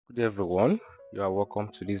Good everyone, you are welcome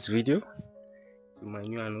to this video. To my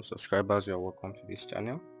new and new subscribers, you are welcome to this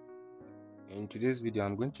channel. In today's video,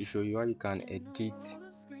 I'm going to show you how you can edit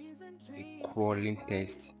a crawling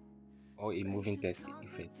text or a moving text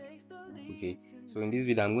effect. Okay, so in this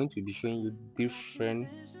video, I'm going to be showing you different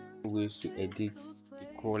ways to edit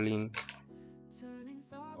a crawling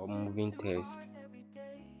or moving text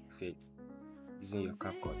effect using your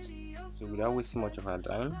CapCut. So without wasting much of our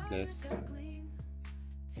time, let's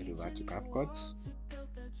head over to CapCut.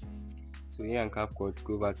 So here in CapCut,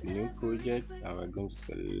 go over to new project and we're going to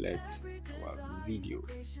select our video.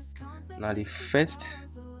 Now the first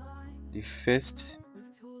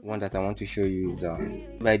one that I want to show you is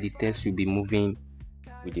whereby the text will be moving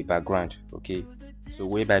with the background. Okay, so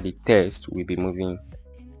whereby the text will be moving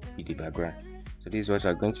with the background. So this is what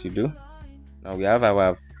we're going to do. Now we have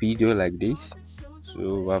our video like this.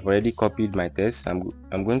 So I've already copied my text. I'm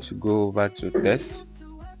going to go over to text,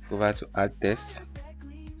 go over to add text.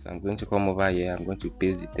 So I'm going to come over here. I'm going to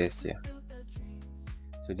paste the text here.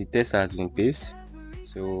 So the text has been pasted.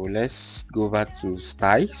 So let's go over to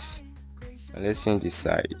styles and let's change the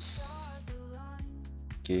size.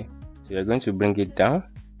 Okay, so you're going to bring it down.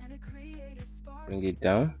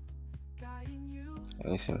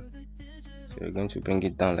 Listen. So you're going to bring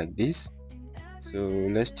it down like this. So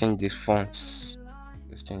let's change this font.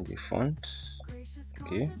 Let's change the font.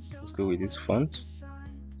 Okay, let's go with this font.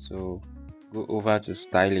 So go over to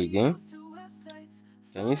style again.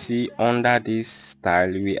 Can you see under this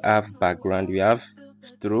style we have background, we have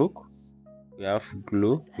stroke, we have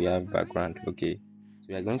glow, we have background. Okay, so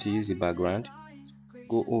we are going to use the background.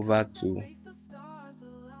 Go over to,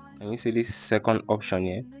 can you see this second option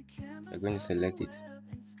here? You're going to select it.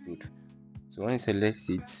 Good. So when you select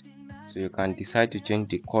it, so you can decide to change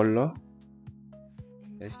the color.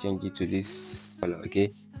 Let's change it to this color.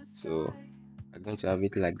 Okay, so I'm going to have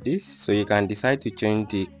it like this. So you can decide to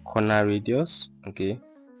change the corner radius. Okay,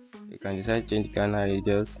 you can decide to change the corner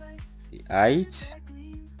radius, the height.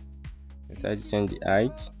 Decide to change the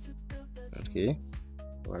height. Okay,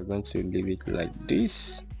 we're going to leave it like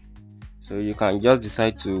this. So you can just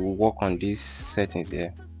decide to work on these settings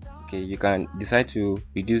here. Okay, you can decide to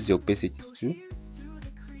reduce the opacity too.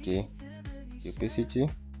 Okay, the opacity,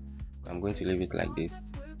 I'm going to leave it like this.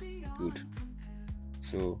 Good.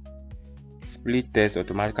 So split text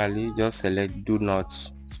automatically, just select do not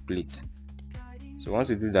split. So once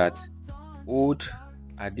you do that, hold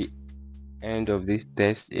at the end of this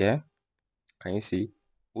text here. Can you see?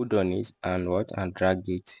 Hold on it and drag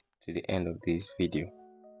it to the end of this video.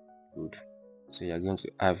 Good. So you're going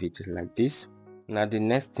to have it like this. Now the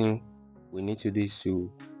next thing we need to do is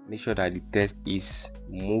to make sure that the text is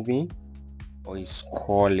moving or is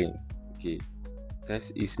scrolling. Okay,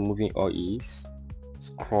 text is moving or is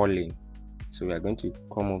scrolling. So we are going to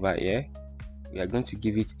come over here. We are going to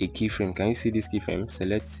give it a keyframe. Can you see this keyframe?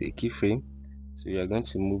 Select a keyframe. So we are going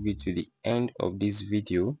to move it to the end of this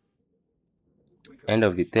video, end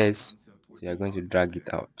of the text. So you are going to drag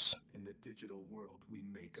it out. So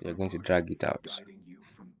you're going to drag it out.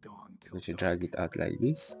 Going to drag it out like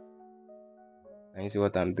this. Can you see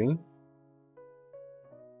what I'm doing?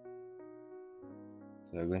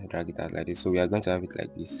 So we're going to drag it out like this. So we are going to have it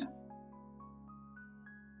like this.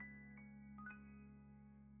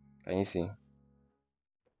 Can you see?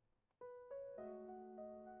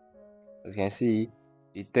 As you can see,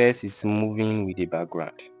 the text is moving with the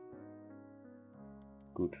background.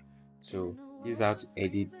 Good. So this is how to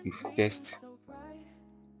edit the first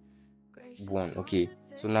one. Okay,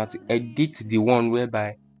 so now to edit the one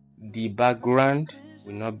whereby the background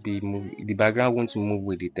will not be moving, the background won't move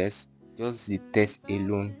with the text, just the text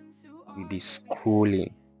alone will be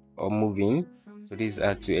scrolling or moving. So this is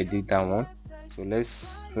how to edit that one. So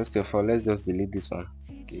let's first of all, let's just delete this one.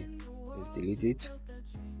 Okay, let's delete it.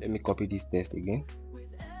 Let me copy this text again.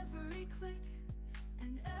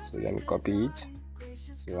 So let me copy it.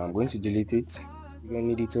 So I'm going to delete it. You don't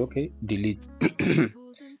need it. Okay, delete.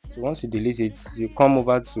 So once you delete it, you come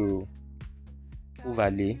over to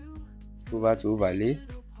overlay,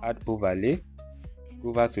 add overlay, go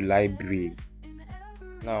over to library.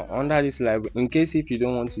 Now under this library, in case if you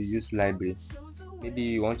don't want to use library, maybe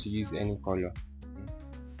you want to use any color,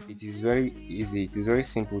 it is very easy. It is very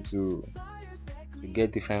simple to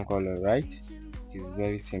get different color, right? It is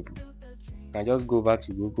very simple. You can just go over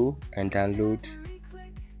to Google and download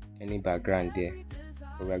any background there.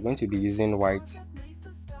 So we are going to be using white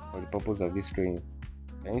for the purpose of this training.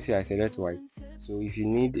 Can you see I select white? So if you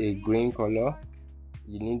need a green color,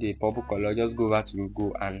 you need a purple color, just go over to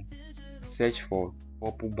Google and search for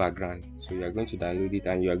purple background. So you are going to download it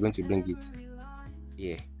and you are going to bring it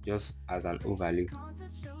here just as an overlay.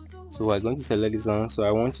 So we're going to select this one. So I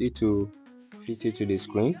want you to fit it to the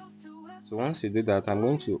screen. So once you do that, I'm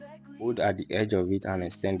going to hold at the edge of it and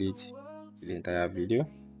extend it to the entire video.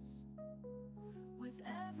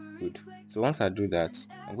 Good. So once I do that,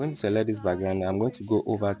 I'm going to select this background. I'm going to go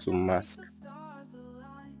over to mask,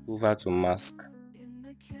 select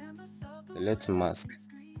mask,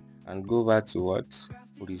 and go over to what?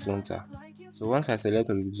 Horizontal. So once I select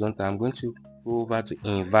horizontal, I'm going to go over to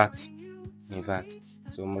invert.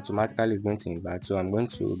 So automatically it's going to invert. So I'm going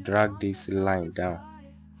to drag this line down.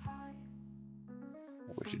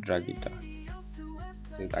 I'm going to drag it down.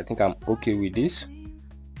 So I think I'm okay with this.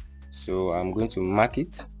 So I'm going to mark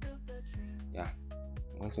it. Yeah,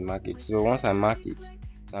 I'm going to mark it. So once I mark it,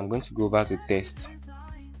 so I'm going to go over to text,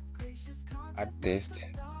 add text.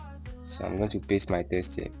 So I'm going to paste my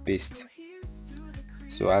text here, paste.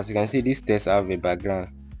 So as you can see, this text have a background.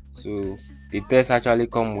 So the text actually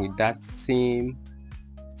come with that same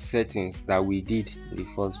settings that we did in the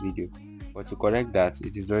first video, but to correct that,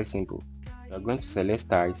 it is very simple. You are going to select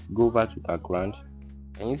styles, go over to background.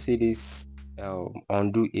 Can you see this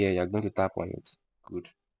undo here? You are going to tap on it. Good.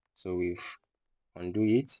 So we've undo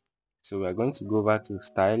it. So we are going to go over to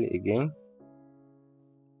style again.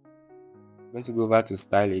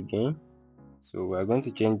 So we are going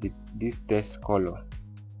to change this text color.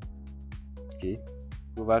 Okay,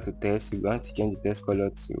 go over to text. We're going to change the text color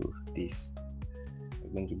to this.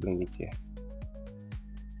 We're going to bring it here.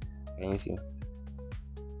 Can you see?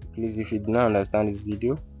 Please, if you do not understand this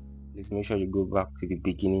video, please make sure you go back to the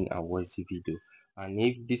beginning and watch the video. And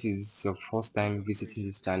if this is your first time visiting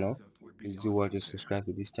this channel, please do want to subscribe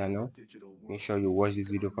to this channel. Make sure you watch this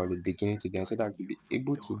video from the beginning to the end so that you'll be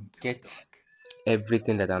able to get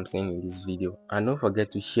everything that I'm saying in this video. And don't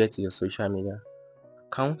forget to share to your social media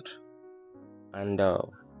account, and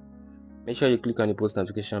make sure you click on the post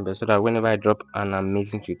notification bell so that whenever I drop an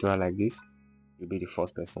amazing tutorial like this, you'll be the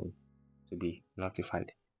first person to be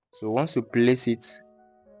notified. So once you place it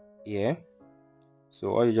here,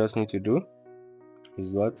 so all you just need to do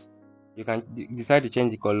is what? You can decide to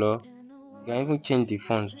change the color. You can even change the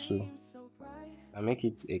font too. I make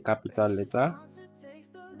it a capital letter.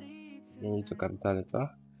 Change it to capital letter,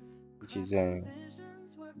 which is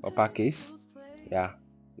uppercase. Yeah,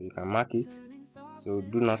 so you can mark it. So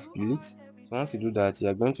do not split. So once you do that, you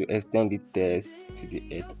are going to extend the text to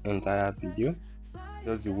the entire video,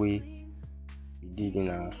 just the way we did in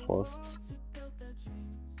our first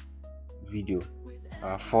video,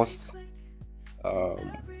 our first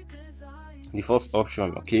the first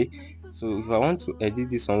option. Okay, so if I want to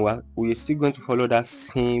edit this one, we're still going to follow that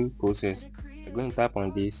same process. We're going to tap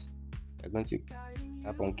on this. We're going to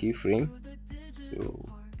tap on keyframe. So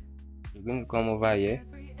you're going to come over here.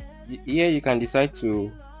 Here you can decide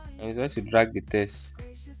to drag the text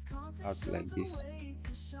out like this.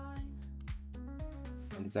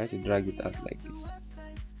 And decide to drag it out like this.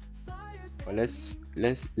 But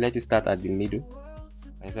let it start at the middle.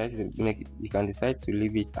 You can decide to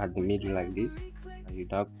leave it at the middle like this, and you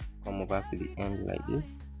now come over to the end like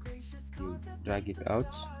this. You drag it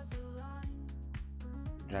out.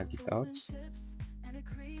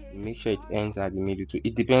 Make sure it ends at the middle too.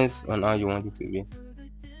 It depends on how you want it to be.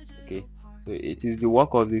 Okay, so it is the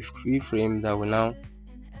work of the keyframe that will now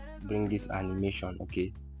bring this animation.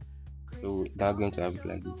 Okay, so we're now going to have it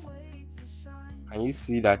like this. Can you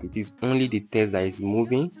see that it is only the text that is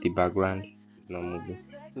moving, the background is not moving?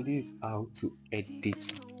 So this is how to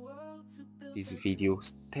edit this video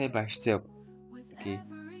step by step. Okay,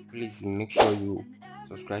 please make sure you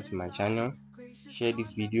subscribe to my channel, share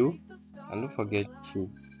this video, and don't forget to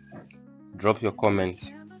drop your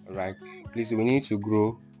comments. All right, please, we need to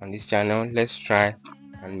grow on this channel. Let's try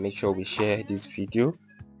and make sure we share this video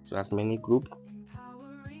to as many groups.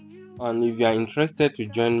 And if you are interested to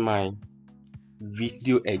join my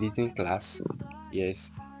video editing class,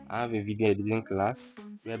 yes, I have a video editing class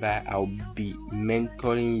whereby I'll be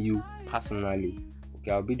mentoring you personally.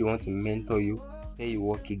 Okay, I'll be the one to mentor you, tell you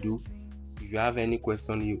what to do. If you have any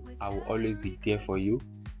question, I will always be there for you.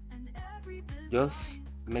 Just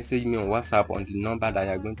message me on WhatsApp on the number that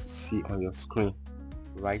you're going to see on your screen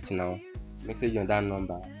right now. Message on that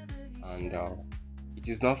number, and it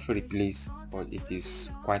is not free, please, but it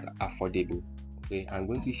is quite affordable. Okay, I'm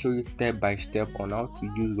going to show you step by step on how to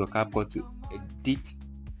use your CapCut to edit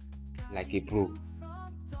like a pro.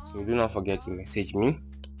 So do not forget to message me.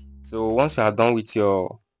 So once you are done with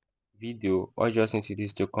your video, all you just need to do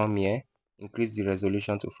is to come here, increase the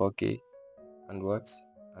resolution to 4K,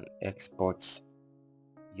 and export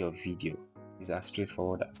your video. It's as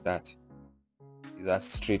straightforward as that.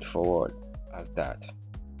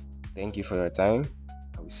 Thank you for your time.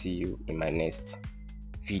 I will see you in my next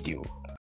video.